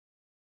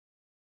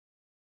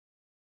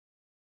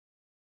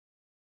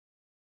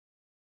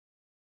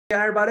Hey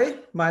everybody,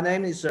 my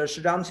name is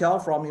Shizhang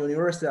Qiao from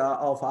University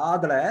of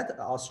Adelaide,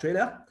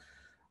 Australia.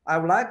 I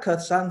would like to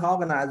thank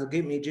organizers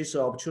give me this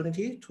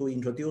opportunity to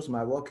introduce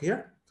my work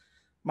here.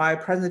 My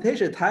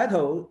presentation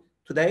title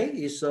today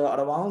is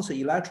Advanced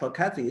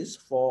Electrocatalysts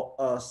for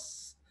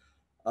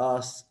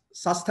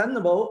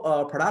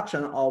Sustainable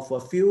Production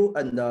of Fuel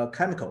and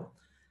Chemical.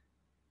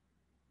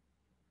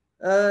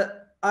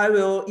 I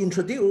will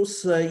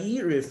introduce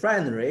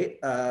e-refinery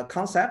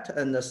concept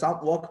and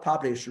some work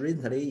published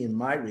recently in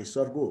my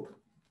research group.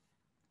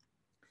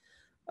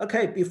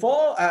 Okay,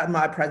 before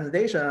my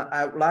presentation,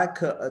 I would like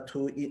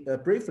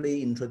to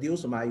briefly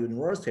introduce my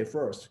university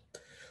first.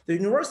 The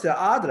University of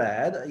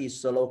Adelaide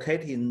is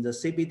located in the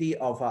CBD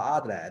of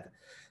Adelaide,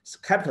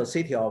 capital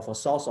city of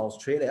South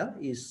Australia.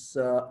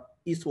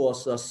 It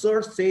was the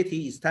third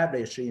city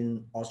established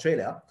in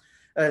Australia,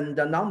 and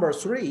the number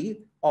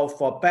 3 of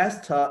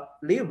best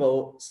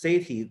livable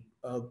city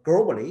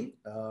globally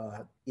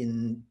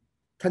in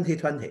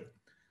 2020.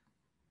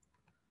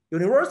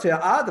 University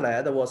of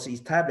Adelaide was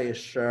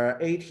established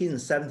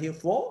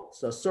 1874,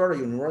 the third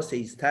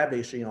university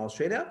established in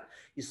Australia.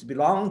 It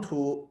belongs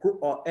to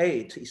group of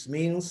 8. It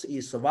means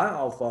it's one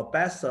of the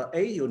best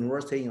 8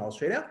 universities in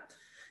Australia.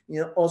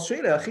 In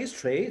Australia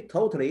history,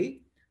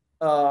 totally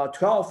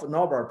 12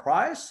 Nobel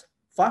Prize,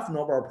 5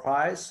 Nobel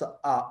Prize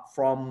are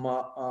from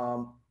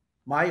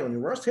my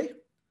university.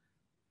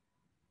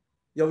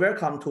 You're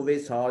welcome to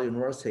visit our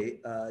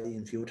university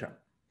in future.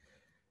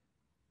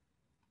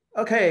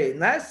 Okay,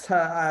 next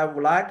I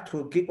would like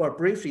to give a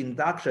brief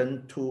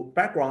introduction to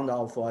background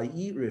of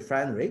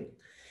e-refinery.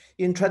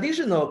 In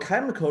traditional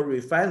chemical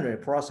refinery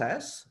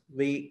process,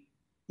 we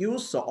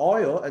use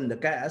oil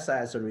and gas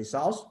as a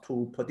resource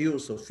to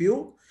produce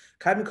fuel,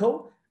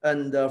 chemical,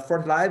 and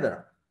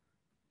fertilizer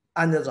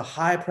under the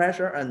high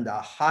pressure and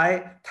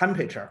high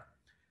temperature.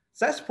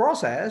 This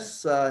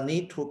process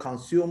need to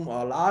consume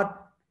a large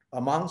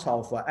amounts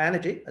of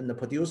energy and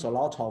produce a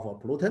lot of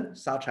pollutant,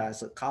 such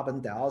as carbon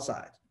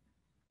dioxide.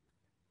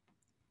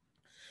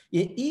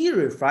 In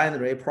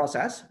e-refinery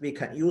process, we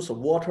can use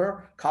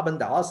water, carbon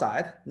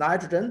dioxide,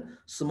 nitrogen,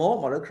 small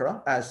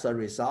molecule as a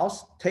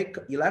resource, take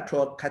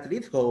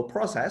electrocatalytic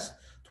process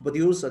to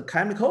produce a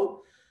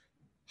chemical,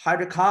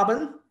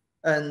 hydrocarbon,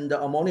 and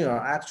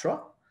ammonia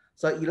extra.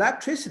 The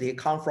electricity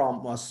comes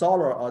from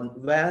solar and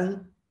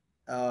wind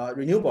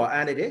renewable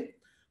energy.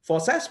 For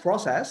this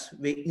process,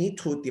 we need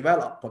to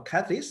develop a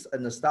catalyst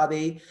and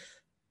study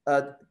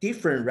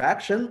different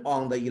reaction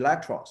on the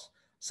electrons,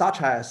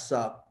 such as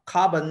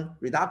carbon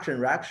reduction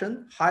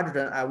reaction,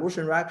 hydrogen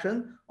evolution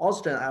reaction,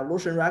 oxygen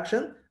evolution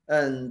reaction,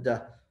 and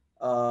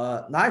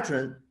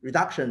nitrogen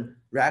reduction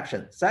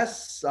reaction.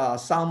 That's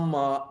some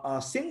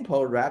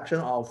simple reaction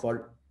of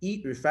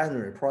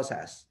e-refinery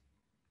process.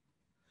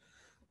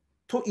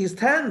 To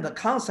extend the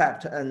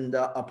concept and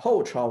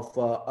approach of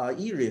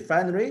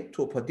e-refinery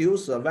to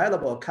produce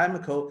available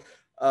chemical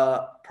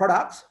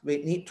products,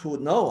 we need to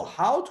know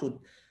how to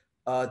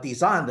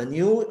design the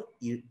new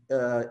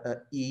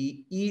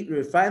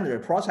e-refinery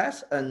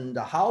process and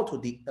how to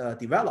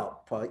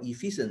develop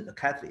efficient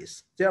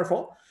catalysts.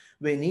 Therefore,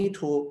 we need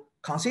to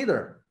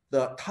consider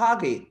the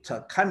target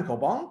chemical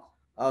bond,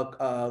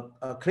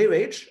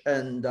 cleavage,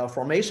 and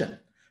formation,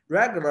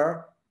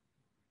 regular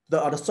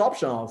the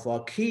absorption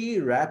of key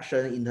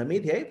reaction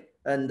intermediate,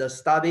 and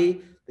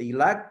study the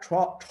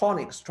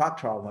electronic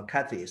structure of a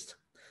catalyst.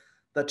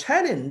 The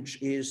challenge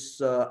is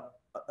the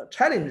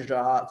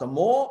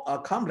more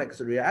complex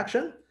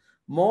reaction,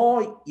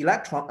 more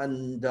electron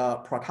and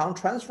proton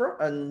transfer,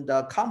 and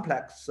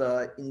complex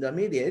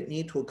intermediate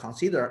need to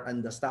consider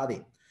and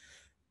study.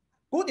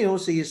 Good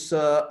news is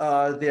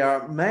there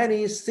are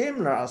many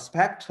similar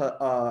aspects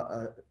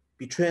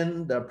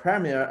between the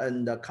primary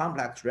and the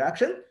complex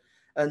reaction,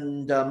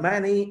 and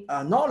many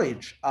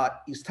knowledge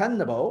are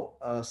extendable,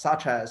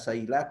 such as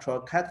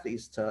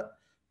electrocatalyst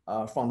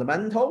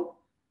fundamental,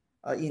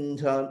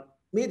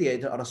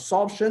 intermediate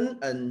absorption,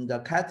 and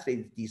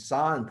catalyst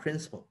design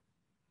principle.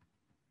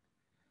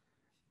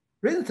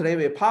 Recently,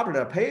 we published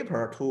a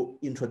paper to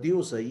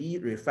introduce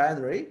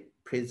e-refinery,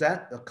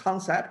 present the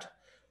concept,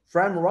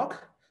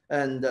 framework,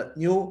 and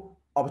new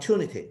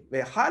opportunity.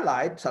 We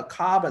highlight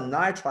carbon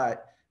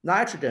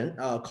nitrogen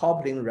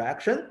coupling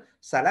reaction,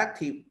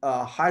 selective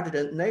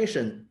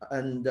hydrogenation,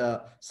 and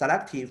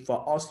selective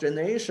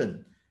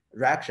oxygenation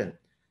reaction.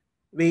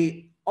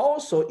 We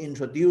also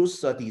introduce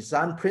the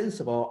design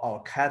principle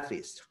of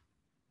catalyst.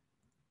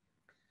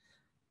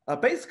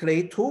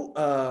 Basically, two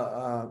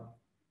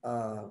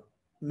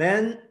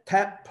main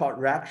type of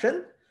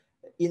reaction,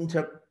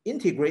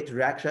 integrate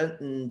reaction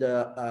and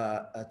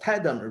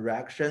tandem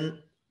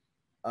reaction.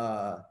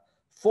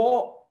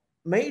 4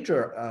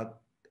 major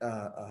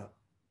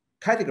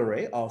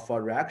category of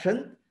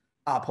reaction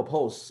are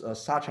proposed,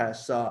 such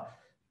as the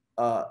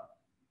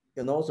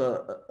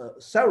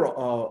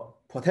several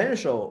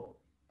potential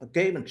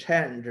game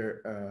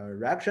changer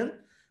reaction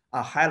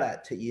are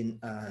highlighted in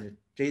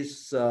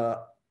this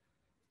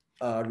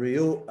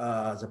review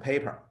the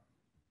paper.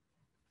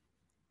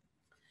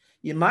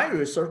 In my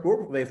research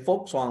group, we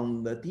focus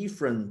on the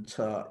different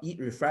heat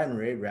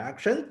refinery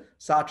reaction,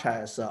 such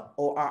as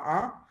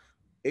ORR,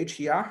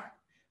 HER,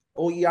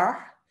 OER,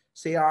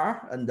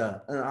 CR, and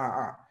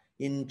NRR.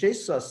 In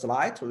this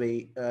slide,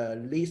 we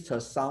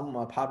list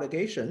some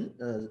publication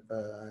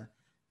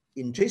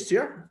in this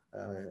year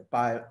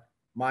by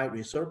my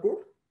research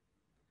group.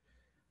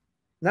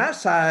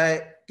 Next,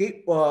 I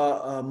give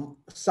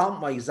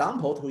some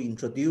example to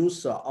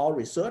introduce our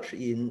research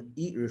in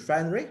heat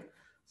refinery.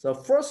 The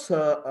first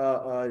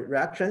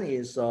reaction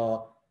is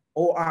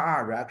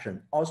ORR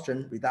reaction,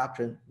 oxygen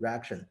reduction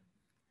reaction.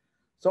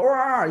 The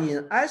ORR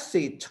in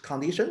acid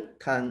condition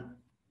can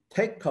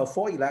take a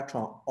 4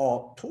 electron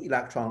or 2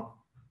 electron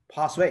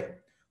pathway.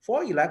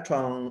 4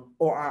 electron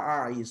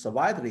ORR is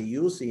widely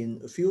used in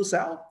fuel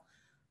cell.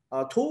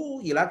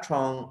 2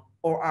 electron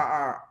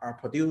ORR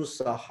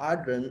produce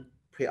hydrogen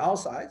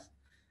peroxide.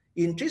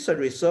 In this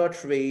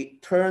research, we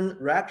turn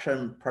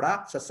reaction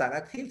product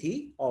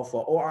selectivity of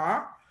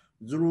ORR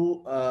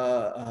through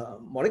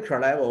molecular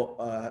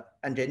level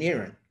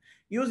engineering.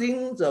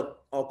 Using the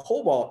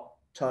cobalt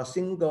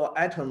single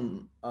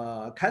atom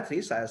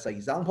catalyst as an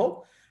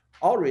example,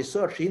 our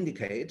research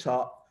indicates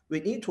we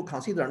need to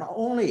consider not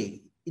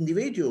only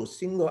individual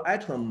single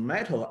atom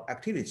metal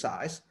activity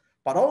size,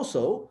 but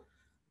also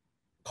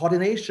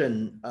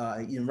coordination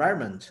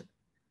environment,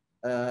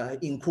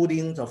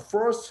 including the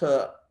first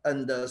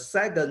and the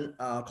second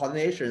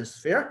coordination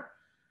sphere.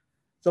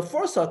 The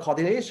first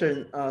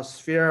coordination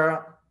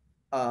sphere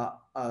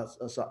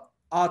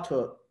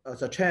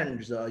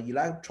change the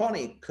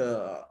electronic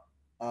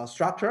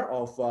structure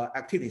of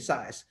activity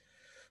size.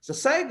 The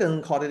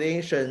second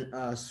coordination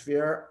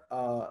sphere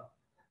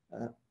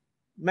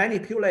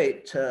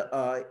manipulate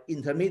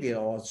intermediate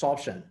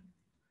absorption.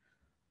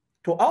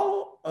 To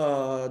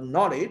our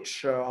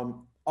knowledge,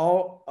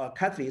 all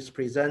catalysts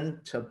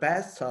present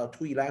best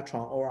 2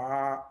 electron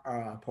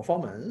ORR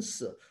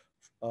performance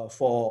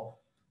for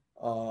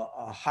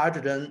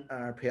hydrogen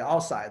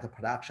peroxide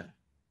production.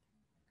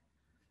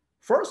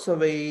 First,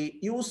 we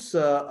use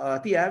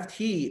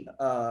DFT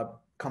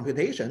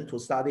computation to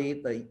study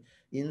the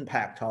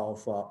impact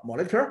of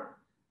molecular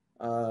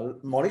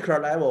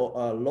level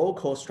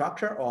local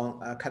structure on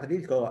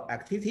catalytic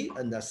activity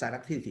and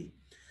selectivity.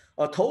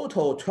 A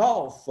total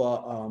 12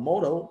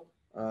 models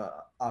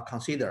are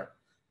considered.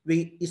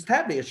 We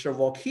established a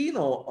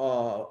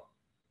volcano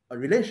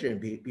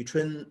relationship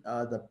between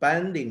the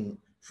bending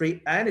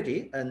free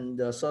energy and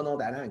the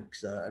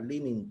thermodynamics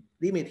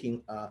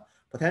limiting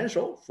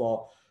potential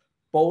for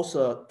both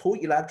 2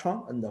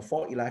 electron and the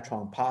 4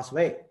 electron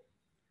pathway.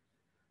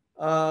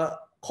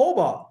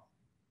 Cobalt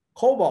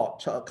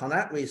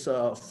connect with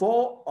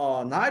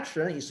 4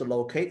 nitrogen is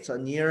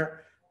located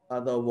near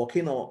the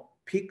volcano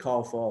peak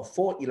of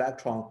 4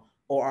 electron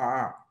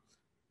ORR.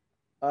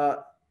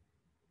 The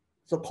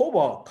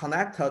cobalt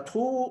connect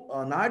 2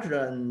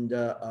 nitrogen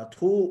and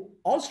 2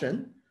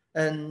 oxygen,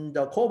 and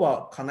the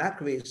cobalt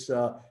connect with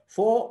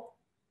 4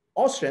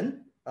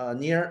 oxygen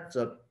near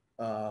the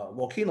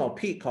volcano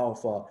peak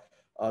of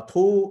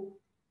 2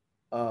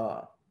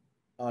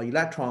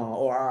 electron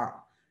ORR.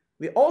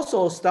 We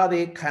also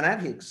study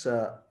kinetics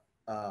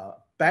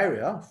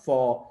barrier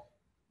for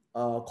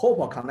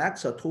cobalt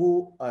connects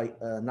 2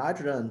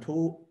 nitrogen and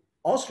 2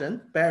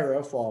 oxygen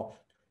barrier for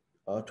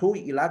 2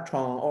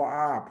 electron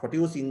ORR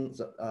producing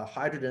the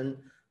hydrogen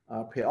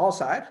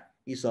peroxide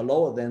is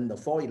lower than the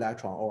 4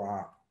 electron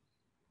ORR.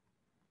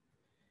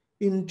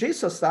 In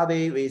this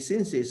study, we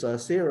synthesize a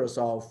series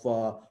of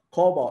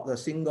cobalt the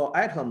single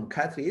atom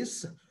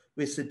catalysts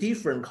with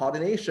different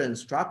coordination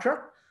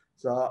structure.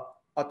 The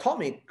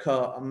atomic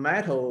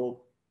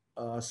metal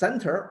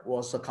center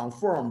was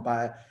confirmed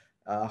by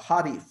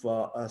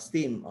Hardif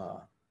steam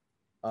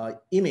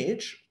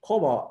image.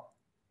 Cobalt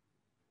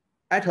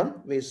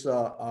atom with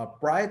a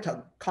bright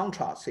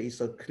contrast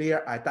is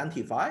clear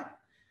identified.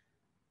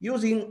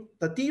 Using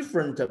the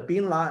different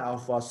beam line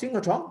of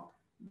synchrotron,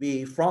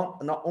 we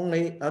found not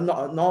only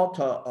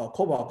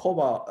cobalt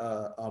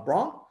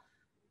brown,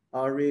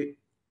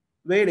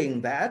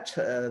 revealing that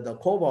the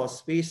cobalt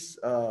space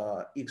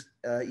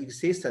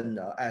existent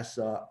as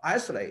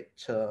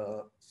isolate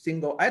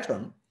single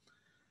atom.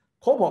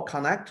 Cobalt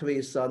connect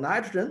with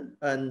nitrogen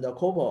and the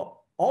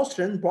cobalt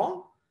oxygen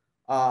bond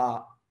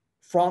are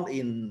found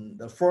in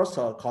the first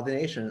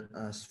coordination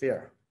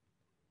sphere.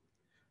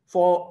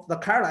 For the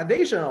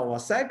characterization of a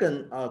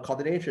second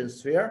coordination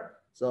sphere,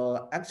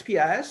 the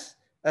XPS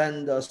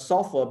and the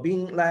soft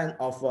beam line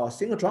of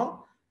synchrotron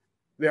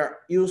were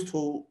used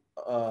to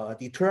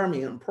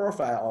determine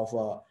profile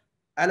of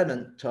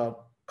element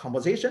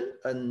composition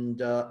and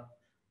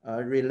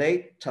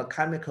relate to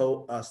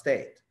chemical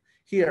state.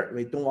 Here,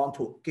 we don't want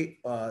to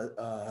give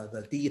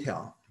the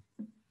detail.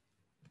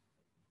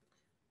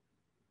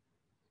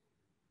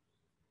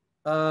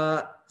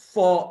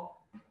 For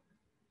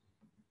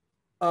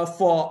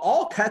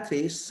all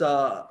catalysts,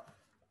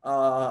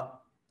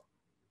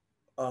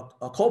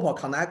 cobalt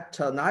connect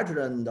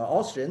nitrogen and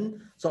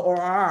oxygen, so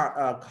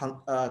ORR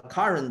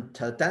current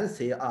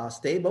density are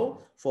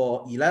stable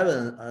for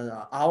 11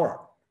 hours.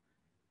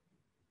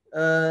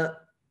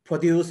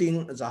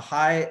 producing the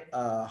high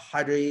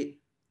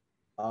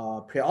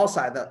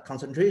peroxide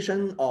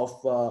concentration of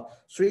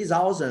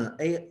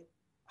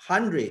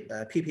 3,800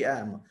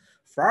 ppm.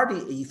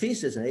 Friday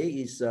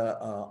efficiency is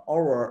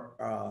over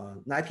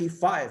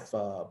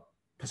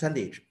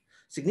 95%.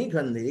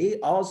 Significantly,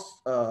 all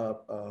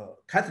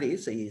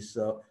catalysts is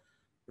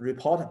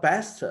report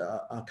best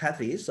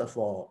catalyst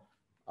for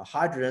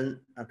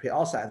hydrogen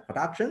peroxide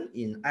production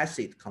in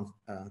acid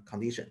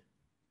condition.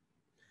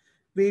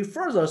 We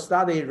further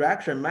study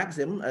reaction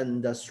maximum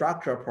and the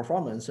structure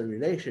performance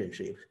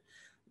relationship.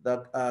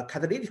 The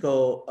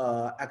catalytical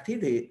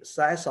activity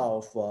size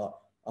of a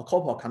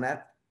copper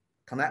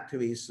connect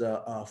with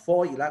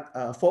four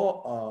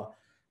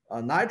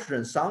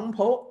nitrogen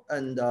sample,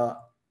 and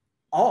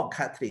all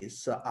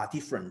catalysts are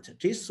different.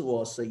 This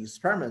was an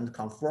experiment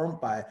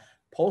confirmed by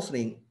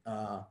porcelain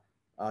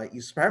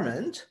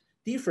experiment.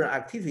 Different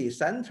activity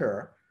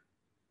center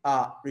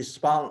are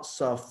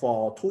responsible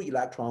for 2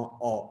 electron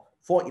or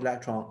 4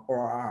 electron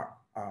OR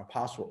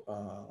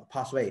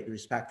pathway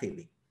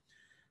respectively.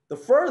 The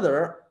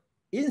further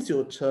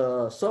institute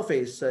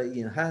surface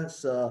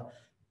enhanced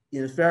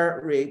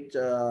infrared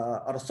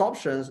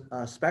absorption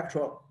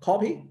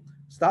spectroscopy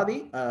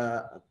study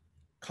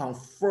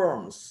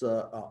confirms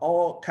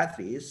all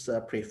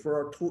catalysts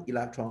prefer 2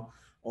 electron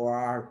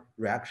OR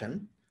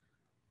reaction.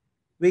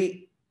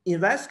 We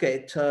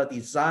investigate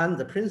design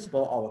the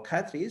principle of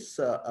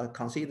catalysts,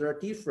 consider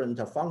different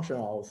function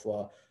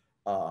of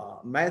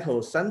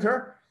metal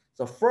center.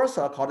 The first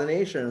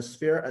coordination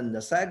sphere and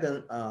the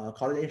second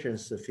coordination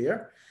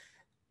sphere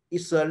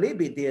is a little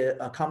bit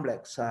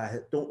complex. I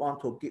don't want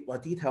to give a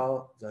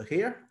detail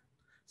here.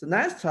 The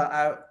next,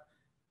 I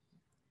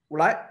would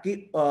like to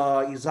give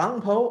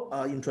example,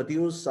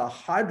 introduce a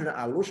hydrogen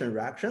evolution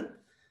reaction,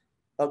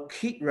 a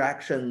key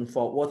reaction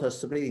for water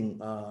splitting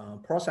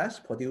process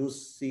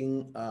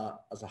producing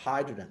as a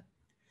hydrogen.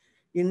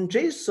 In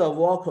this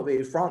work,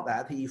 we found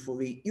that if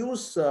we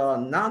use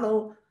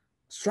nano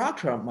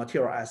structure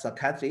material as a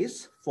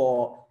catalyst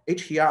for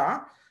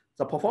HER,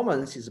 the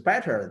performance is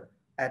better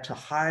at a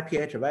high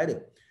pH value.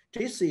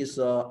 This is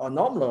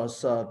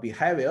anomalous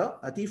behavior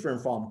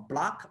different from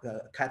black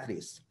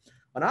catalyst.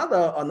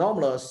 Another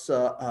anomalous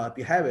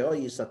behavior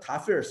is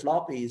Tafel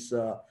slope is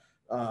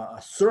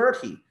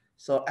 30.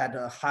 So at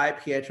a high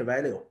pH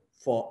value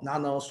for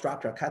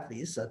nanostructure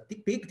catalyst, a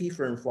big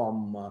difference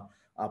from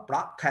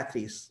black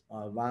catalyst,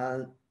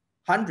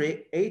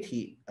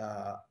 180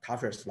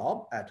 Tafel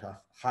slope at a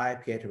high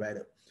pH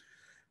value.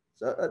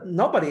 So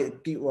nobody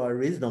give a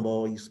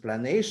reasonable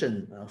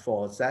explanation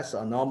for that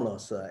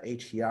anomalous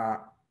HER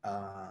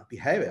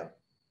behavior.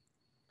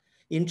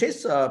 In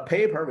this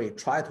paper, we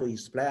try to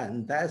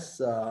explain that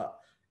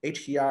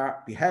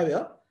HER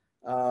behavior,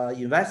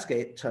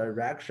 investigate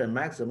reaction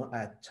maximum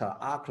at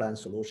alkaline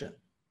solution.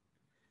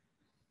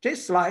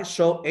 This slide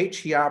shows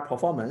HER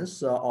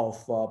performance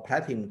of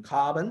platinum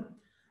carbon.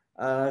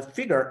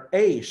 Figure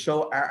A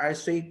shows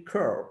RIC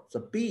curve. The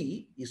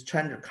B is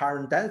change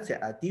current density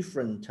at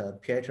different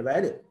pH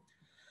value.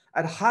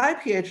 At high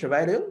pH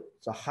value,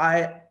 the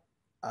high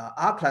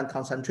alkaline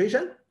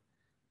concentration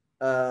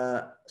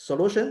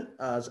solution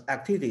the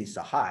activity is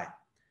high.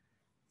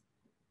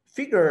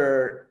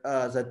 Figure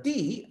the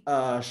D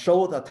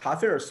show the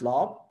Tafel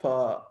slope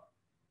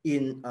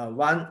in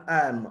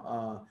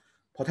 1M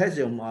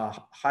potassium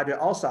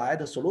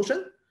hydroxide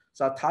solution.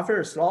 The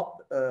Tafel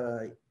slope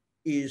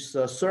is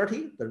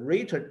 30. The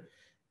rate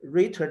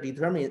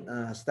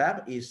determined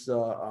step is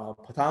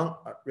proton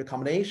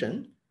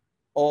recombination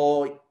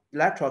or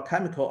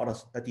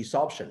electrochemical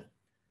desorption.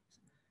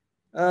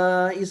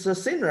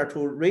 It's similar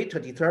to rate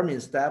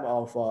determined step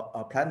of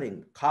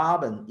platinum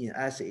carbon in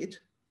acid,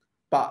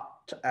 but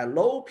at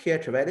low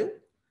pH value,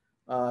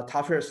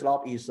 Tafel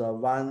slope is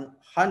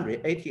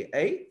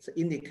 188,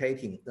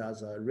 indicating that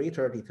the rate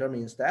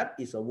determined step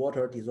is a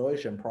water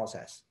dissolution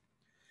process.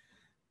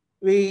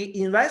 We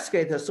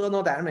investigate the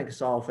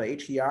thermodynamics of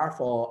HER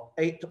for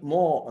 8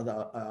 more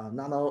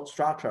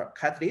nanostructure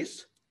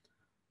catalysts,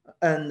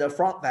 and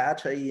from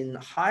that, in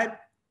high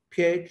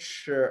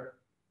pH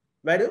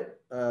value,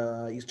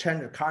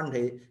 exchange current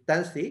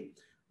density,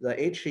 the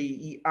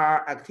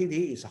HER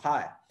activity is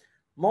high.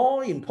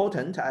 More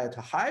important, at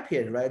high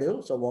pH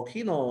value, the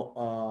volcano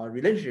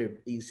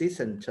relationship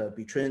existent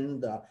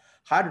between the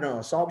hydrogen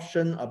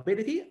absorption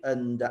ability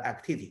and the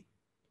activity.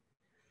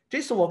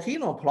 This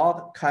volcano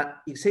plot can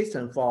exist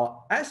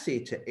for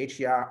acid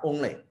HER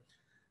only.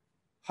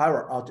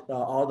 However,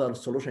 all the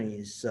solution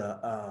is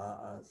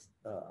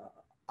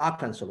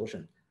alkaline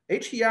solution.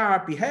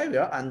 HER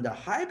behavior and the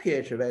high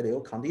pH value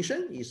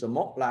condition is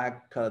more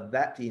like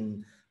that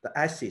in the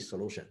acid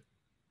solution.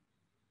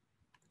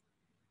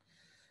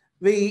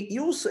 We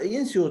use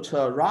institute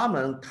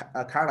Raman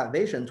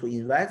characterization to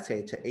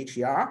investigate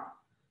HER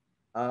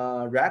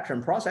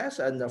reaction process,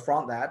 and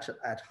from that,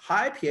 at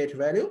high pH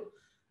value,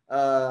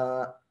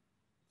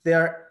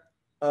 their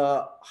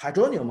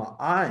hydronium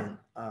ion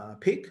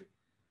peak,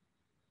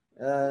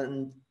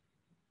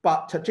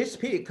 but this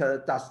peak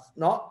does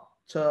not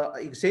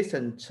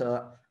existent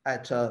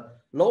at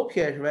low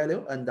pH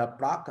value and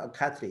black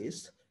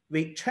catalyst.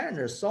 We change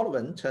the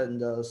solvent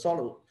and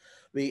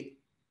we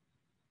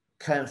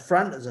can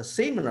find the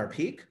similar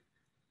peak,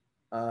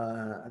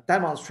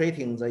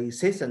 demonstrating the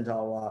existence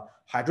of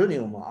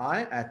hydronium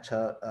ion at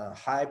a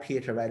high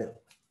pH value.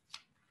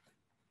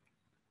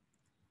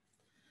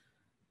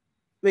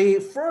 We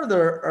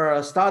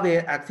further study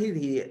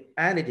activation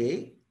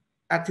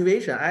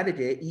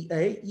energy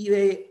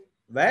EA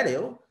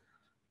value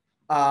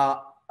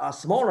are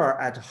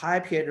smaller at high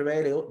pH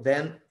value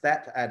than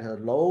that at a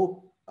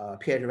low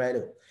pH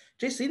value.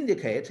 This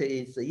indicates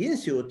its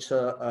insult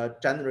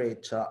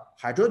generate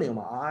hydronium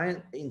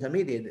ion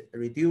intermediate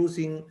reduce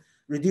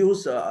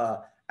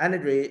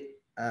energy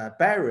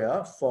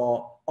barrier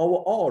for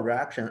overall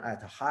reaction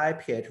at high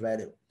pH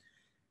value.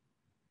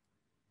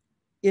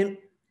 In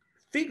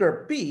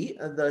Figure B,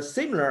 the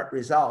similar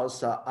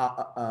results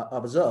are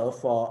observed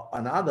for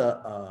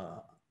another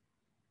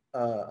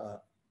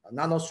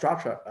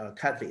nanostructure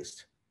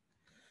catalyst.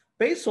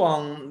 Based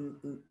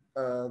on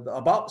the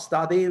above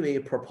study, we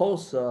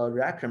propose a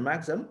reaction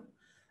mechanism.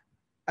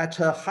 At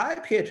a high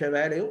pH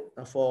value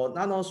for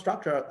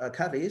nanostructure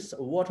catalyst,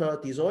 water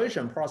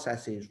dissolution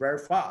process is very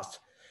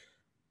fast,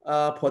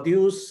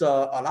 produce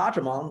a large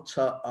amount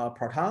of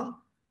proton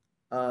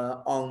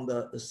on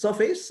the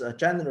surface,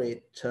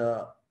 generate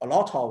a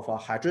lot of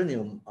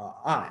hydronium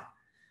ion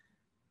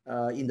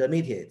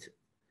intermediate.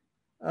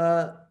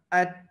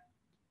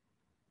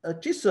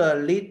 This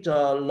lead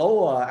to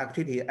lower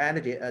activity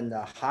energy and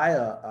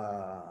higher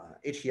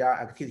HER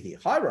activity.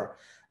 However,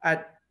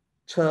 at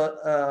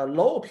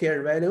low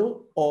pH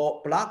value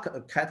or black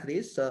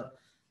catalyst,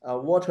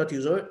 water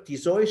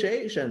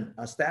dissolution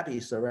step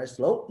is very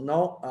slow.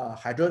 No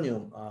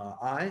hydronium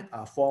ion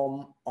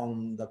form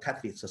on the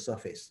catalyst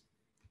surface.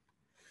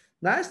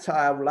 Next,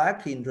 I would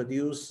like to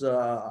introduce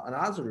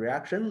another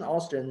reaction,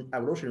 Austrian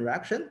evolution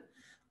reaction,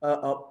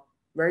 a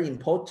very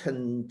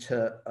important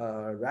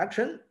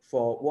reaction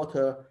for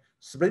water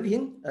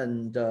splitting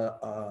and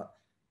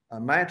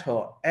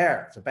metal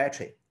air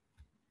battery.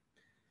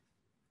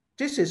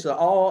 This is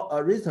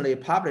our recently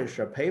published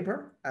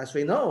paper. As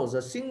we know,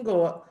 the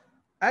single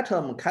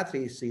atom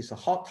catalyst is a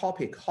hot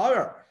topic.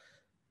 However,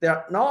 there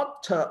are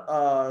not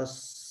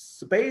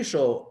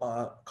spatial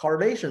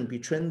correlation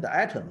between the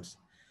atoms.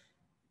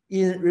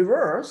 In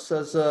reverse,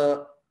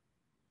 the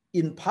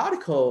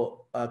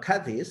in-particle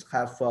catalysts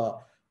have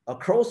a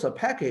close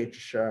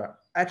package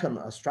atom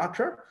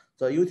structure.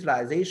 The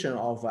utilization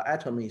of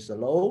atom is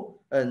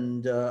low,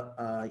 and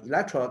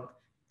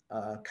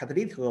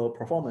electrocatalytic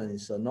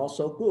performance is not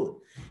so good.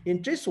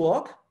 In this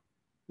work,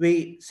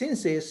 we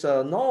synthesize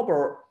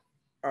novel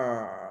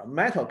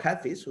metal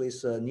catalyst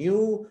with a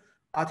new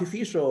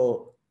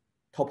artificial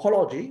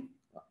topology.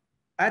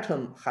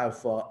 Atom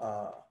have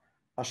a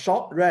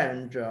short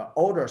range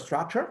order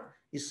structure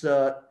is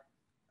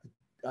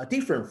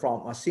different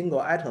from a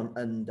single atom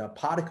and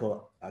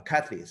particle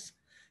catalyst.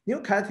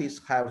 New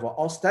catalysts have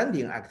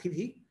outstanding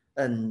activity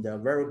and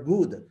very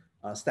good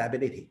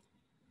stability.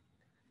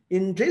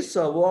 In this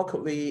work,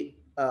 we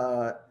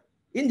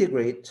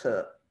integrate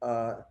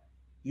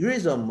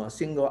uridium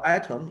single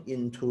atom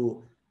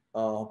into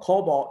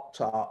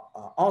cobalt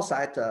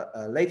oxide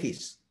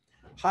lattice.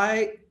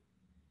 High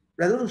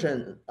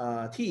resolution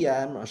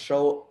TEM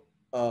show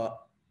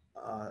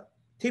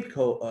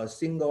typical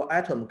single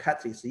atom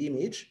catalyst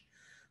image.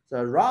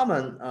 The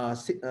Raman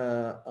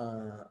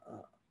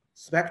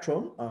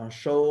spectrum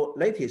show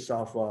lattice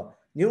of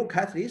new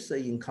catalysts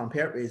in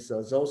compared with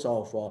those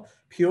of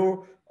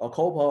pure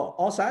copper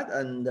oxide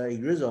and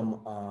iridium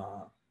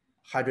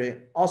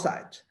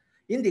hydroxide,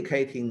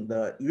 indicating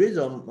the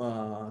iridium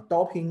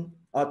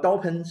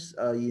dopants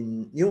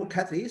in new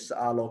catalysts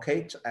are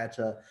located at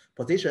a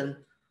position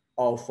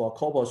of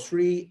copper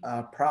 3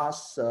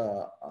 plus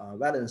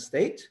valence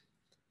state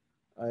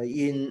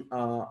in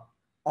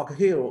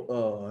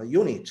octal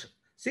unit.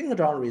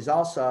 Synchrotron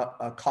results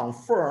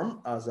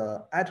confirm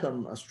the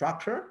atom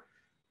structure,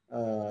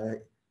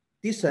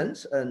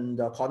 distance, and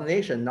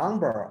coordination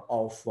number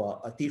of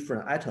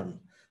different atoms.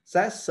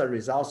 Such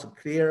results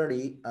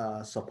clearly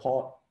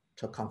support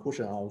the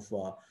conclusion of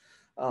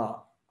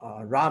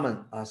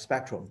Raman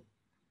spectrum.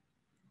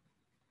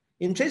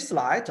 In this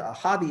slide,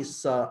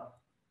 Hardy's high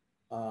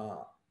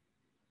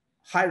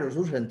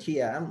resolution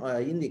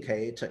TM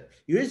indicate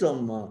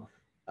uridium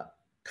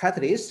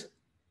catalyst.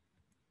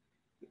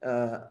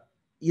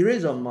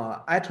 Iridium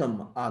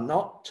atom are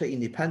not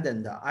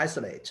independent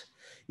isolate.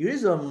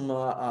 Iridium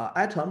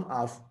atom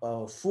are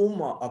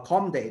form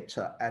accommodate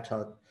at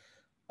a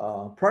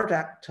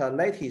project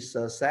lattice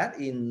set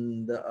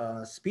in the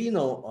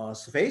spinel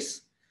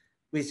space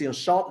within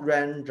short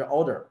range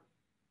order.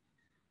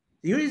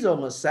 The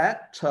iridium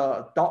set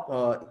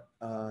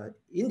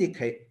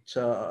indicate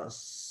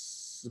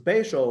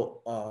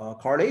spatial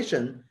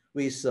correlation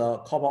with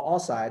copper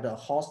oxide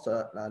host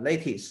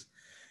lattice.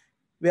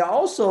 We are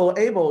also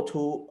able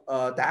to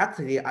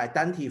directly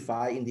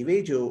identify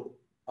individual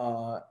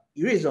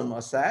iridium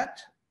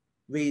set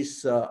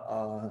with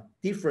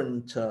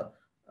different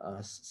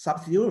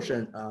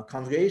substitution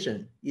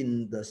configuration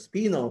in the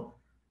spinel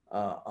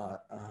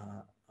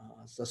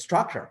the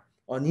structure.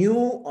 A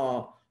new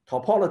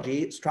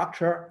topology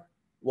structure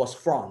was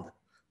formed.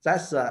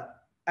 That's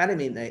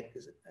eliminate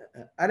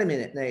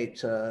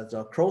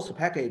the cross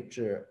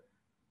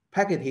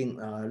packaging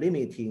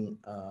limiting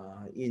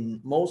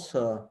in most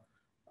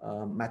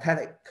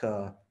metallic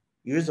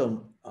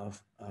USM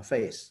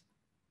phase.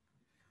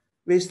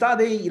 We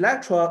study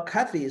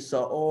electrocatalyst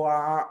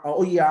OER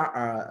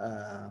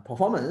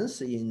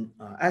performance in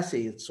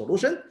acid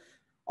solution.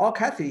 All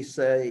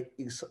catalysts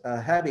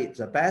exhibit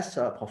the best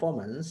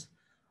performance,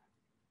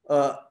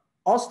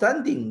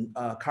 outstanding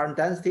current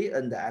density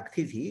and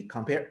activity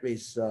compared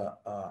with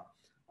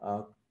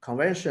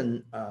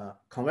conventional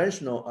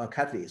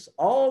catalysts.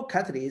 All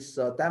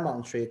catalysts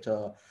demonstrate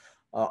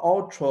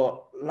ultra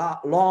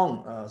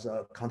long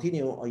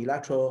continuous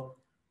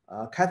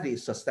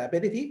electrocatalyst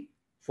stability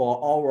for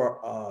over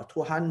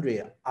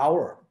 200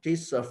 hours.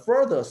 This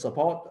further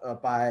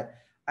supported by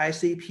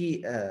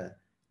ICP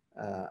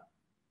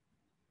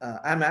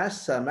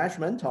MS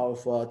measurement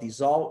of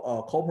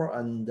dissolved copper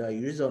and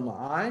uranium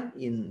ion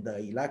in the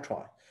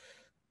electrode.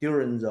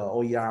 During the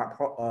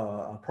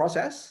OER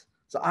process,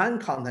 the ion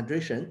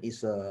concentration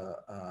is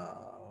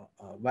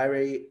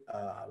very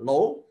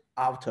low.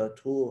 After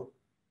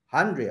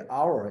 200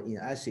 hours in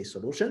acid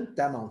solution,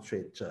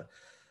 demonstrate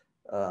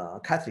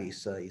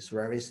catalyst is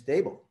very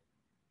stable.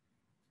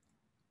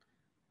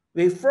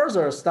 We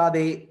further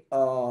study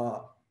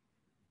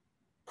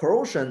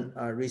corrosion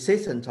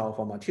resistance of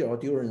a material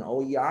during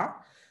OER.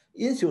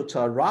 In-situ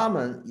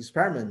Raman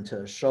experiment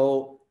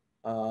show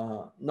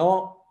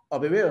no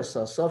obvious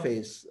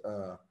surface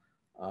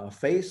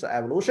phase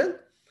evolution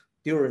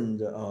during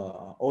the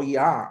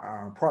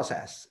OER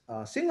process.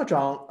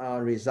 Synchrotron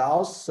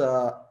results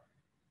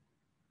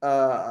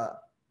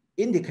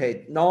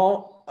indicate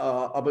no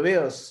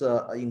obvious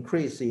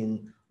increase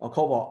in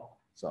cobalt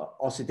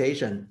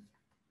oxidation.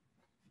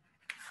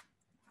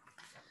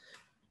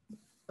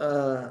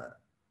 The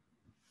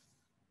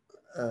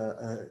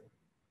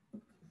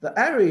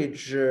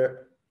average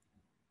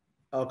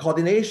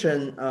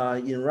coordination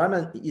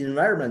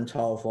environment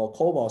of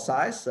cobalt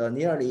size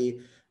nearly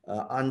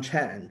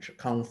unchanged,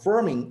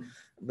 confirming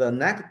the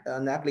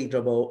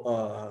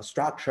negligible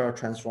structure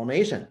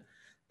transformation.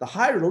 The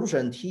high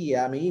resolution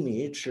TEM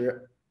image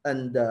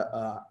and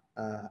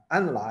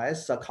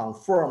analyze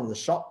confirm the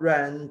short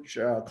range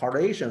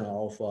correlation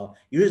of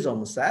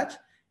uranium set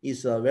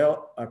is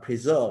well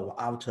preserved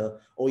after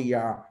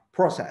OER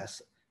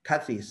process.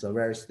 Catalyst is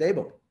very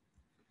stable.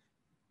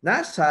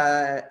 Next,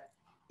 I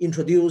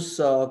introduce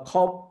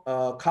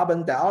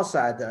carbon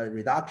dioxide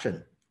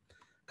reduction.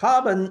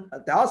 Carbon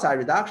dioxide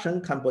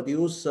reduction can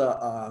produce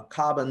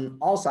carbon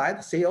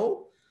oxide,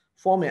 CO,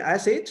 formic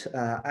acid,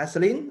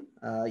 ethylene,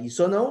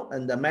 ethanol,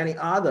 and many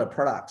other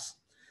products.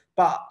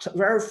 But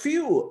very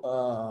few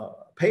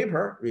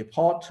papers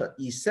report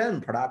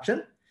ethane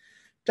production.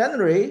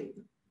 Generally,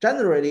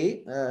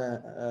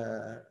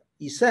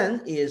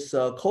 ethane is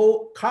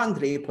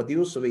currently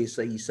produced with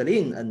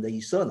ethylene and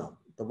ethanol.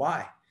 The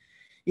why?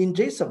 In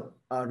this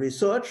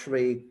research,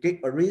 we give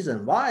a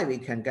reason why we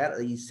can get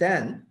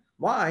ethane.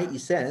 Why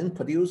ethane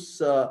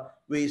produced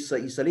with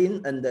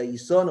ethylene and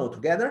ethanol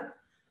together?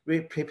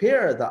 We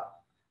prepare the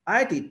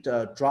added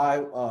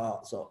drive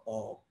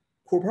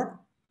cooper,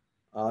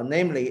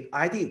 namely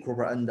ID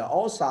cooper, and the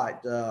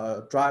outside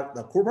drive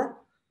the cooper.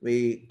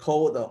 We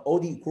call the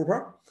OD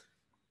cooper.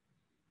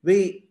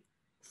 We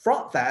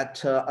found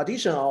that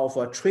addition of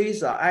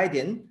trace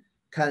iodine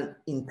can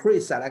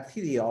increase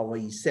selectivity of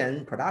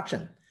ethane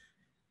production.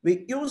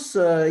 We use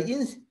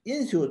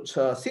in-situ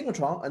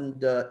synchrotron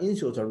and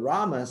in-situ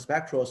Raman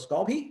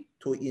spectroscopy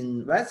to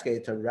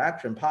investigate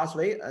reaction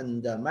pathway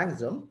and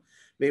mechanism.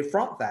 We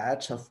found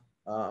that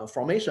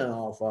formation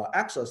of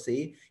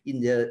ecstasy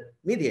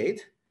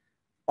intermediate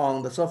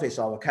on the surface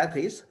of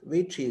catalyst,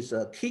 which is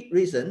a key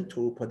reason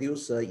to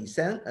produce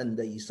ethane and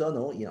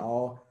ethanol in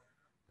our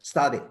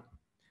study.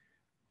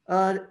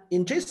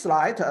 In this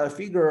slide,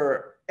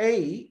 figure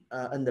A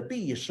and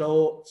B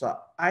show the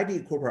ID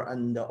Cooper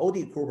and the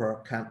OD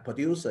Cooper can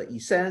produce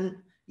ethane,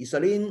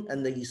 ethylene,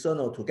 and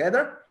ethanol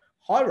together.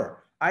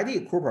 However,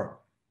 ID Cooper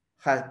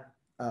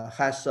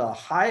has a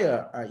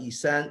higher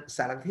ethane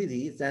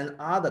selectivity than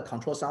other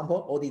control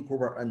sample, OD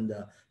Cooper and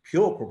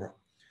pure Cooper.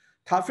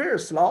 Tafir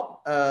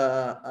slope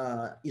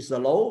is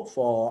low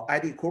for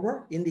ID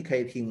Cooper,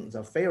 indicating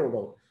the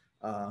favorable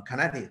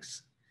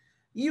kinetics.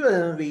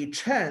 Even we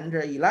change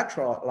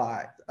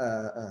electrolyte,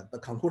 the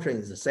conclusion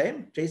is the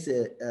same. This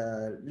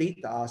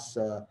leads us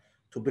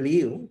to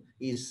believe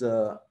is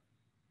a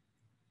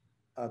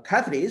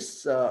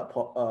catalyst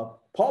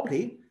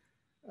property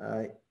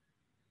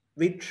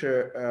which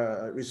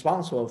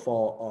responsible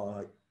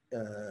for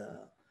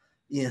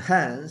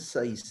enhance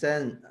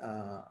ethane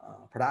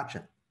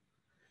production.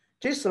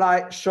 This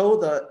slide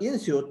shows the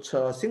in-situ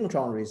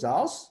synchrotron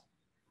results.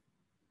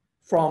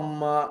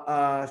 From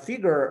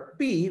figure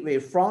B, we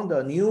found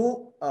a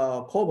new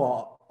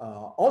cobalt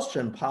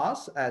oxygen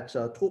path at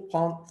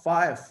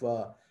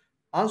 2.5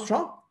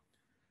 angstrom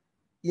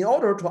In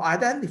order to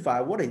identify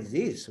what is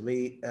this,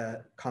 we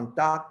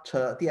conduct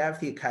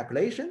DFT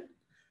calculation.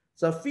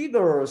 The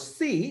figure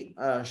C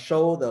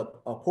show the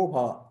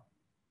copper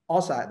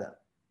oxide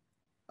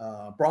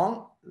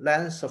bond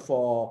length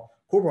for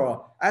copper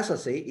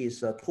associate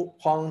is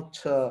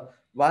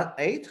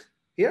 2.18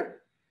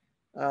 here.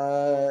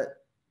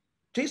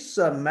 This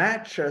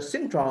match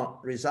synchrone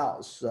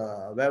results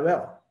very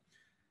well,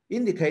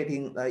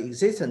 indicating the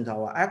existence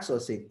of an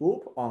associate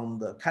group on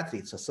the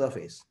catalyst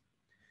surface.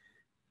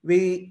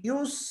 We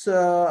use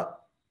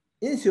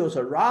infused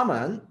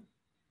Raman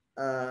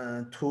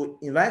to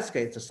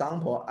investigate the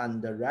sample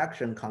and the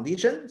reaction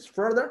conditions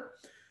further.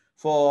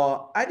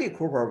 For ID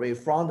Cooper, we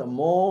found a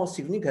more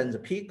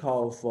significant peak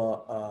of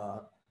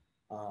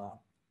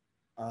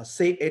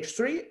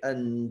CH3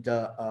 and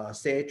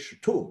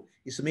CH2.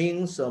 It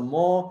means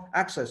more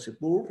access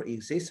group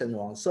exists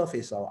on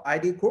surface of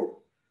ID Cooper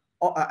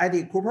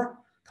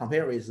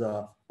compared with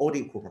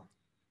OD Cooper.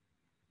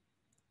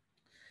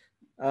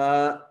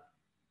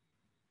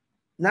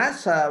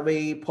 Next,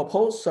 we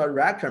propose a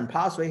reaction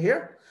pathway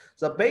here.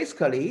 So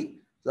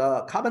basically,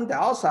 the carbon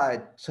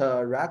dioxide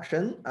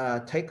reaction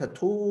take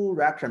two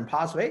reaction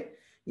pathway.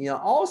 In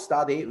our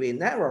study, we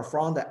never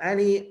found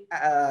any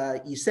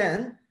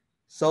ethane,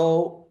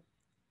 so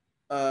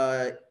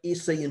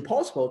it's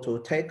impossible to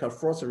take a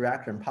first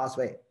reaction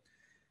pathway.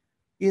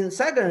 In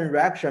second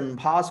reaction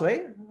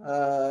pathway,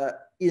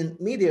 in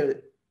middle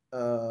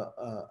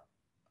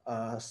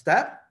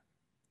step,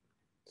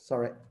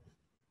 sorry.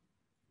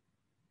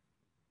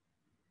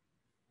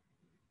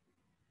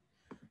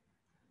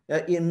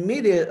 In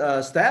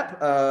middle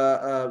step,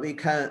 we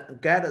can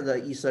get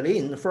the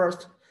ethylene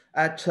first.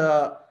 At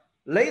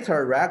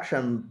later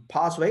reaction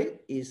pathway,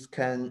 it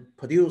can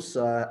produce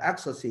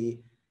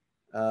ecstasy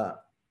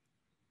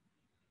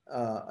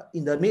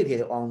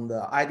intermediate on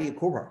the ID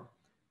Cooper.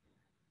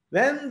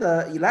 When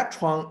the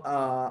electron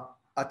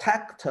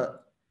attacked the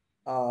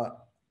copper,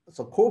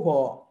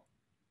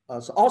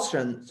 the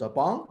oxygen, the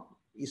bond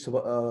is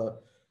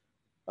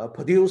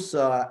produce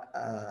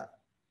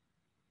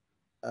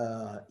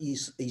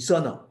is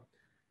ethanol.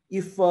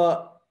 If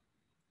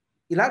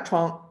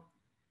electron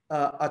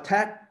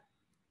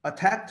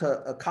attacked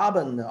a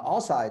carbon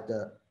oxide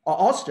or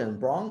oxygen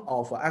bond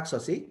of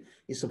ecstasy,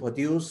 is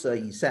produce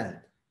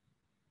ethane.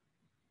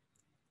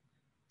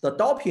 The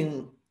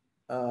doping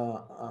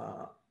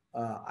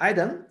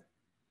item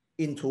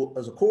into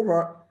the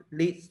copper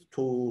leads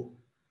to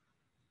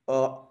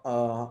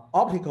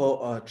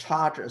optical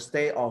charge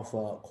state of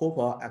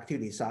copper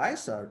activity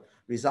size,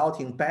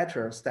 resulting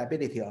better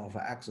stability of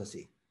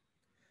ecstasy.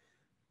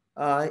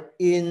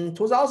 In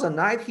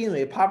 2019,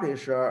 we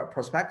published a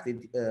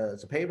prospective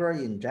paper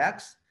in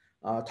JACS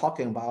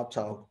talking about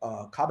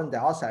carbon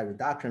dioxide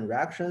reduction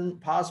reaction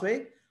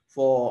pathway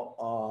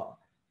for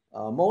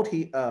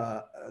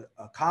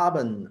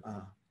multi-carbon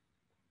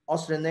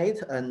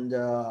oxygenate and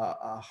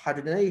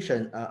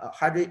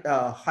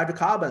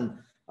hydrocarbon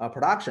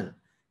production.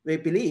 We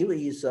believe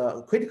is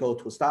critical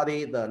to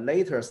study the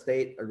later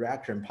state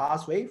reaction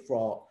pathway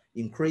for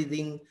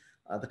increasing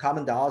the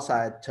carbon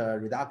dioxide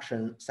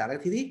reduction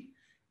selectivity.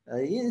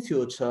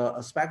 Infused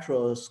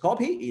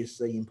spectroscopy is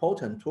an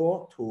important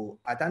tool to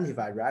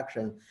identify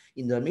reaction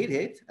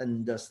intermediate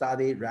and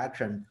study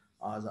reaction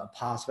the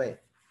pathway.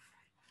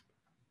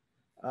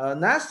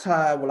 Next,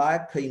 I would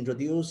like to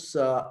introduce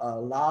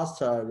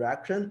last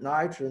reaction,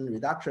 nitrogen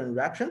reduction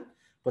reaction,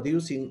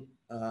 producing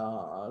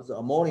the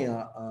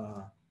ammonia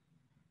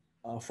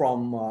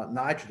from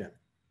nitrogen.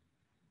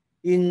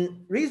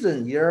 In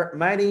recent years,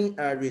 many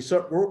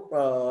research groups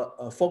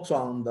focus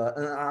on the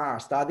NRR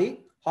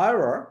study.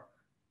 However,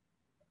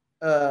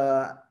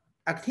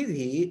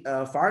 activity,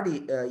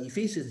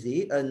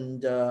 efficiency,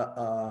 and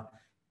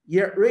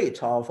yield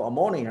rate of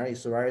ammonia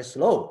is very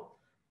slow.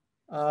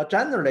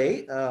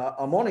 Generally,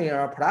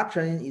 ammonia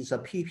production is a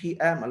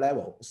ppm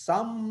level.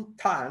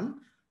 Sometimes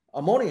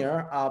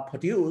ammonia are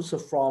produced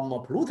from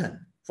pollutant.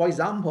 For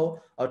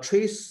example, a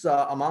trace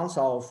amounts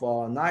of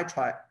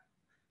nitrite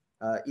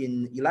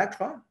in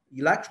electrolyte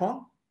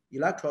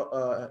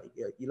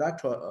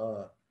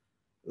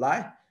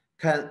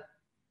can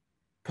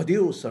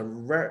produce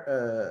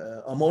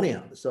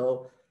ammonia.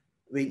 So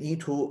we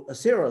need to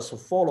seriously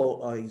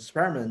follow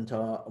experiment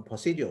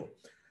procedure.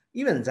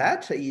 Even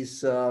that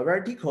is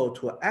very difficult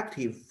to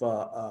active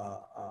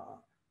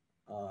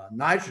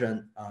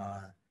nitrogen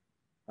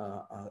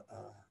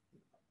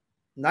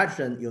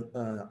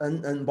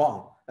N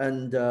bond,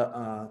 and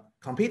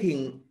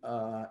competing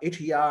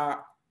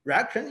HER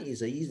reaction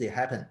is easy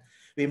happen.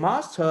 We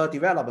must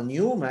develop a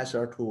new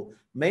method to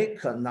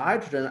make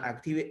nitrogen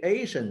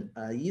activation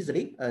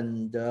easily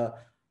and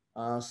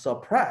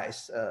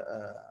suppress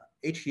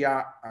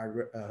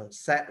HER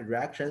set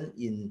reaction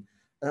in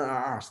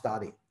NRR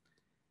study.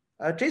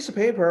 This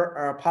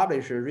paper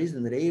published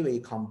recently, we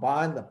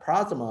combined the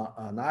plasma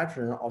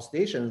nitrogen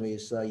oxidation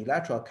with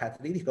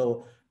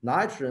electrocatalytic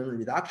nitrogen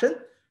reduction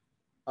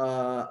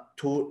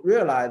to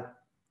realize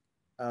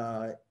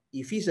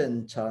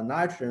efficient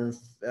nitrogen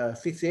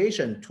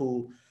fixation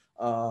to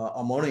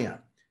ammonia.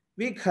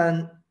 we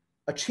can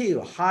achieve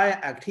high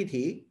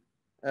activity,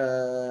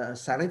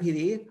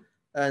 salinity,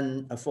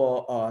 and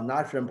for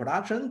nitrogen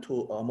production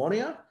to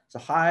ammonia, the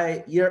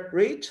high yield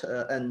rate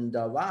and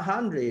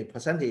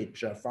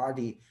 100%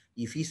 Faraday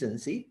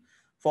efficiency.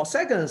 For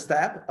second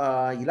step,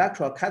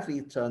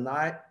 electrocatalytic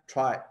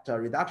nitride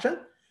reduction,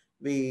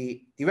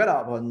 we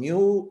develop a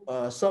new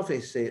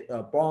surface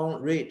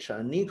boron-rich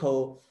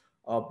nickel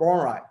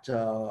boron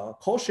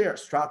co-share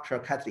structure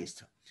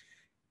catalyst.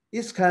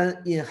 This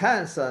can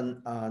enhance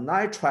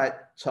nitride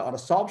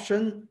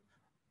absorption,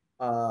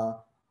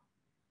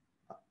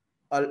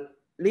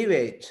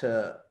 alleviate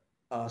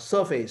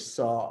surface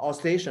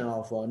oxidation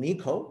of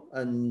nickel,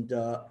 and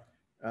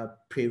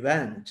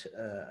prevent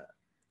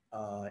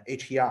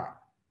HER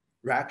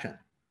reaction.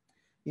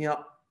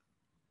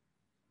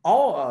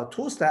 Our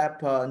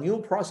two-step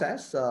new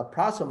process,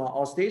 plasma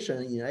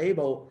oxidation,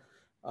 enable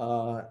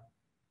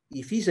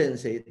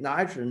efficiency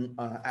nitrogen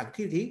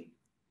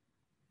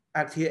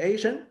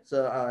activation,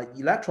 the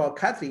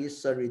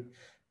electrocatalyst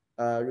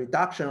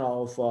reduction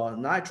of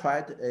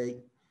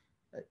nitride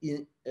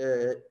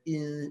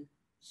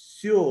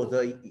ensure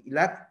the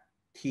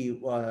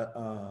elective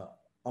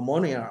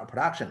ammonia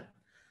production.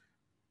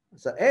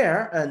 The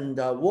air and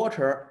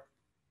water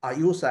are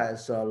used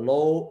as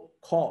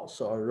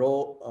low-cost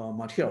raw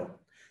material.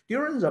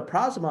 During the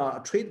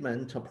plasma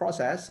treatment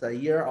process, the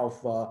yield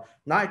of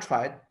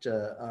nitride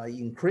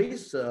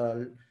increase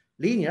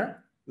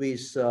linear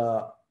with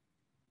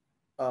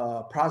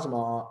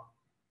plasma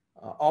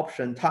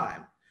option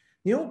time.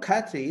 New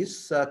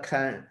catalysts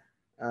can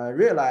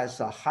realize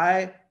a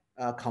high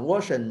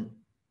conversion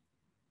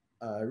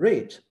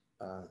rate,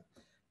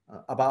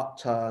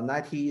 about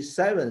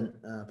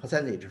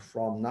 97%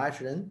 from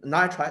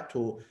nitride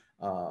to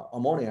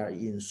ammonia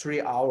in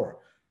 3 hours,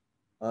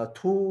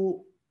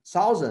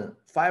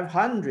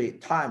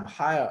 2,500 times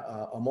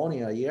higher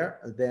ammonia yield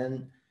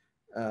than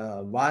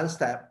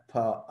one-step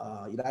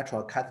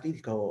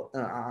electrocatalytic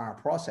NRR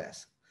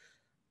process.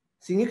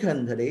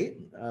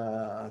 Significantly,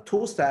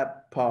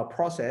 two-step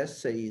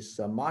process is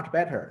much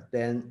better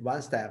than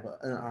one-step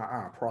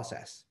NRR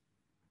process.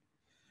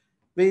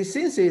 We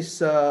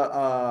synthesize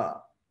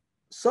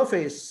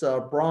surface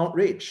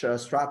boron-rich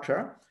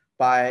structure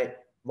by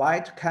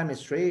white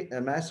chemistry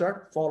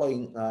method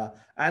following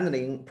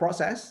annealing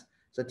process.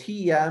 The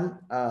TEM,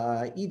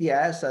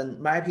 EDS, and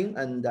mapping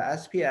and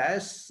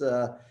SPS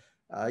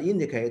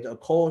indicate a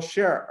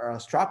co-share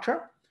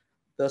structure.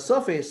 The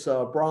surface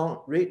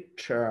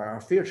boron-rich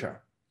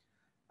feature.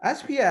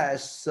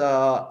 SPS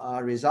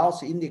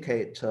results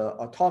indicate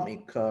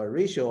atomic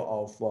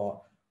ratio of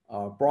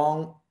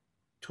boron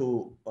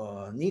to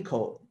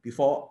nickel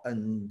before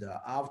and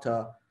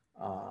after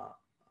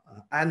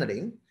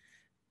annealing.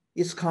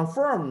 It's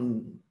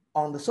confirmed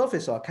on the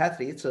surface of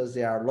catalysts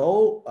there are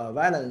low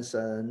valence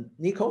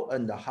nickel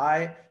and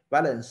high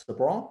valence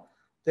boron.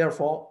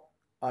 Therefore,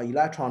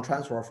 electron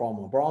transfer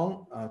from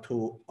boron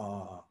to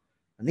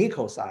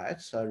nickel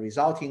sites,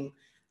 resulting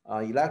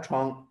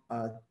electron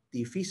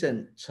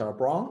deficient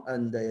boron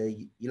and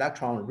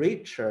electron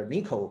rich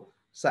nickel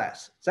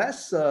sites.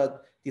 That's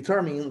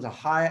determines the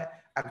high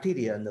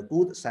activity and the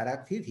good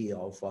selectivity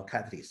of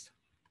catalyst.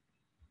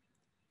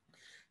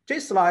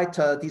 This slide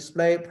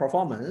display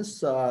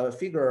performance.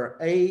 Figure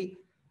A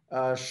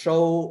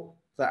show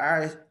the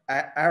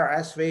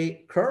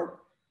RSV curve.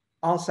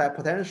 Onset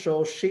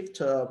potential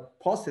shift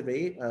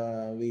positively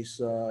with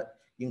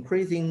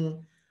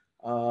increasing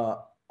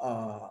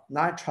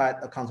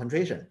nitride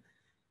concentration.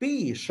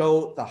 B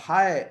show the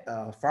high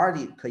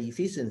Faraday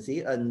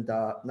efficiency and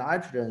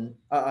nitrogen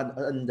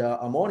and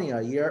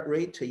ammonia yield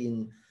rate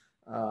in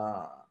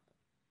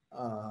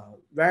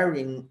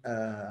varying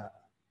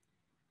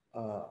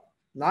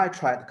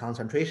nitride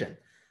concentration.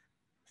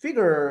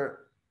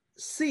 Figure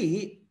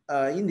C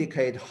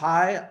indicate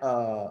high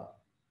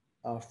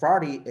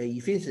Faraday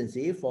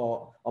efficiency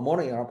for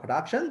ammonia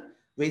production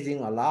within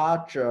a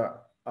large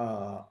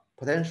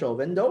potential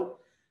window.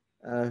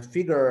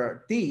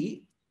 Figure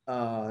D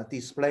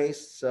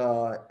displays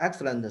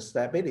excellent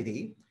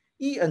stability.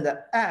 E and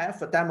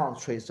F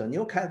demonstrates the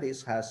new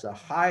catalyst has the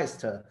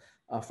highest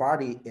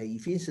Faraday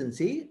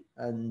efficiency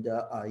and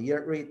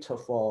yield rate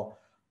for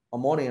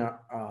ammonia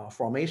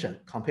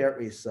formation compared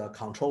with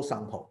control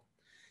sample.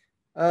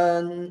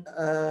 And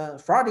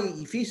Faraday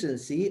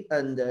efficiency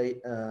and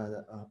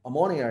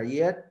ammonia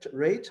yield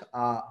rate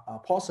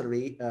are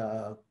possibly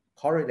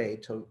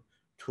correlate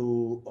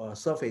to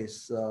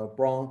surface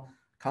boron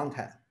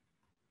content.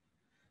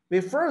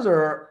 We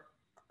further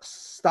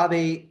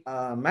study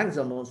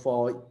mechanism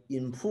for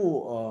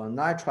improve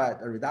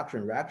nitride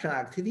reduction reaction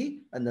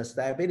activity and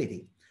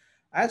stability.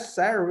 As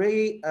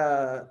survey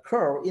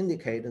curve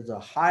indicates the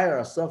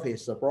higher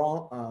surface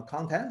boron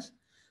contents,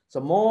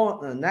 the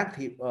more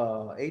negative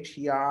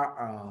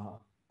HER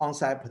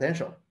on-site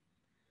potential.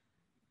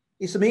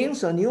 It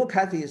means a new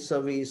catalyst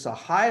with a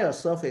higher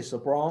surface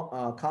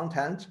boron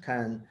content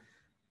can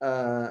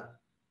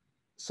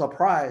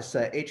suppress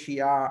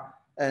HER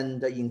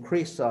and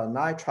increase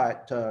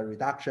nitride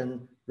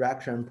reduction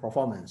reaction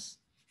performance.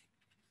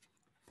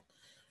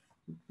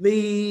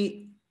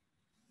 We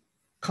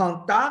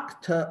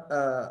conduct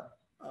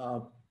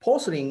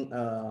porcelain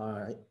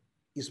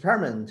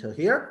experiment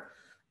here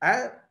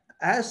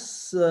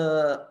as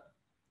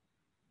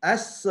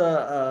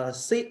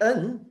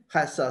CN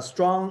has a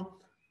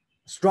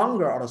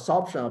stronger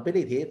absorption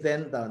ability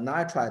than the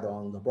nitride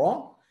on the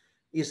bronze.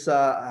 It's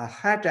a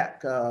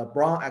hijack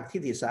bronze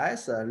activity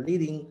size,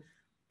 leading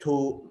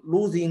to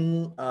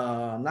losing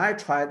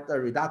nitride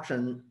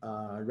reduction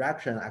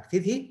reaction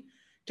activity.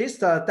 This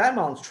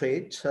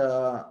demonstrates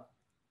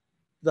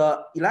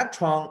the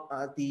electron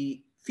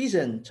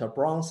deficient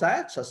bronze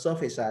set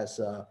surface as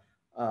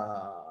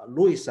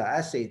Lewis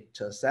acid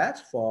set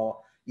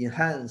for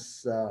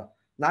enhanced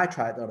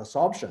nitride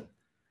absorption.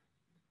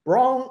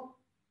 Bronze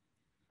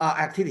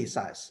activity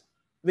size.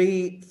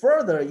 We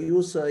further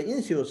use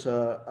infused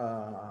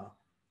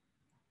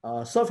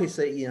surface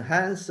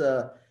enhanced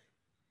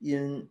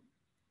infrared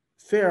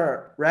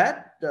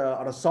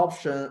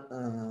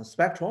absorption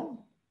spectrum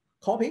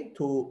scopy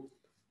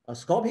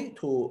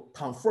to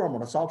confirm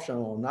absorption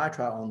of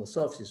nitride on the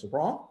surface of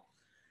bronze.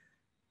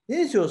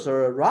 Infused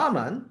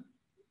Raman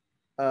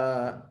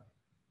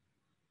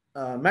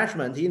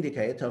measurement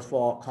indicator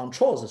for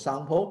controls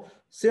sample,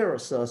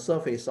 serious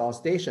surface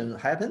oxidation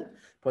happen,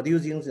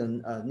 producing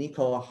the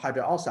nickel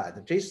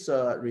hydroxide. This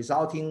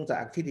resulting the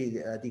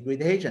activity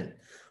degradation.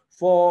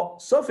 For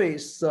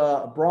surface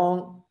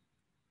bronze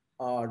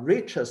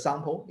rich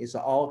sample is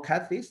all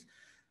catalyst.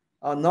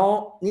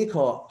 No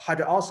nickel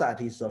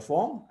hydroxide is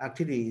formed.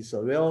 Activity is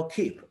well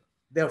keep.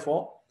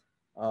 Therefore,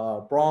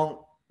 bronze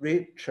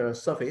rich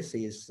surface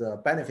is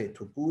benefit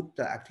to good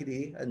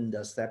activity and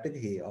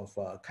stability of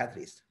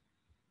catalyst.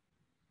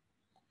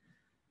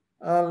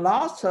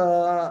 Last,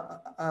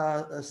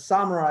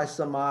 summarize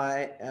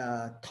my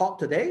talk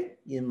today.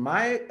 In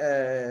my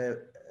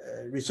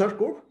research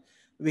group,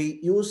 we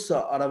use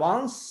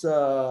advanced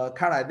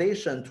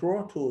characterization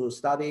tool to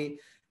study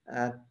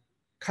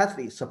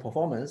catalyst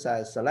performance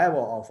as a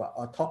level of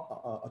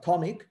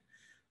atomic,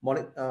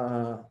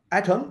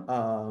 atom,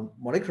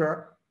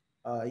 molecular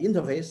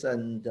interface,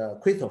 and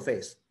crystal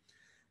phase.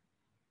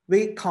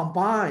 We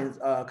combine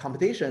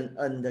computation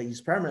and the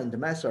experiment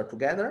method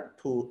together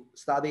to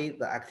study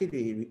the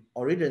activity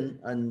origin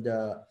and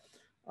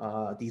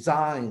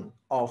design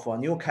of a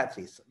new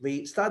catalyst.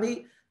 We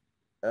study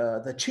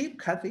the cheap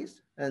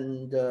catalyst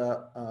and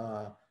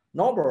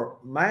noble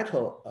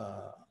metal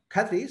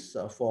catalyst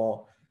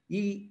for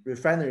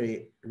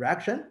refinery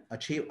reaction,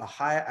 achieve a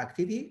higher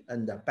activity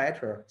and a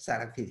better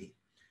selectivity.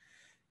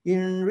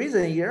 In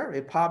recent year,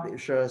 we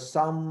publish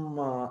some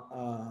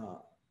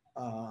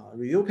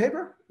review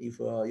paper. If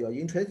you're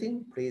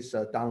interested, please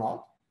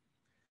download.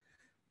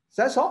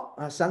 That's all.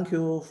 Thank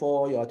you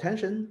for your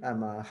attention.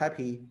 I'm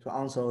happy to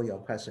answer your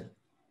question.